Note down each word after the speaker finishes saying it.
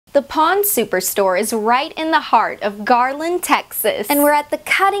The Pawn Superstore is right in the heart of Garland, Texas, and we're at the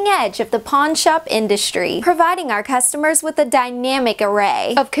cutting edge of the pawn shop industry, providing our customers with a dynamic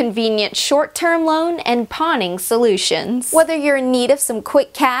array of convenient short-term loan and pawning solutions. Whether you're in need of some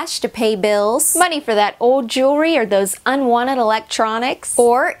quick cash to pay bills, money for that old jewelry or those unwanted electronics,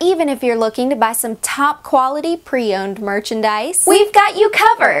 or even if you're looking to buy some top-quality pre-owned merchandise, we've got you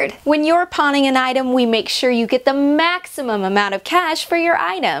covered. When you're pawning an item, we make sure you get the maximum amount of cash for your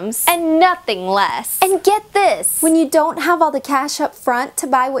item. And nothing less. And get this, when you don't have all the cash up front to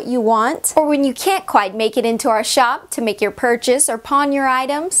buy what you want, or when you can't quite make it into our shop to make your purchase or pawn your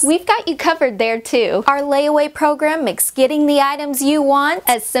items, we've got you covered there too. Our layaway program makes getting the items you want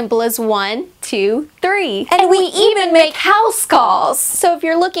as simple as 1, 2, 3. And we even make house calls. So if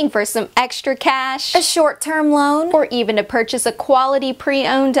you're looking for some extra cash, a short-term loan, or even to purchase a quality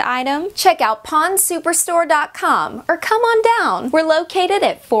pre-owned item, check out pawnsuperstore.com or come on down. We're located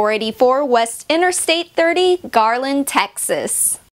at 484 West Interstate 30, Garland, Texas.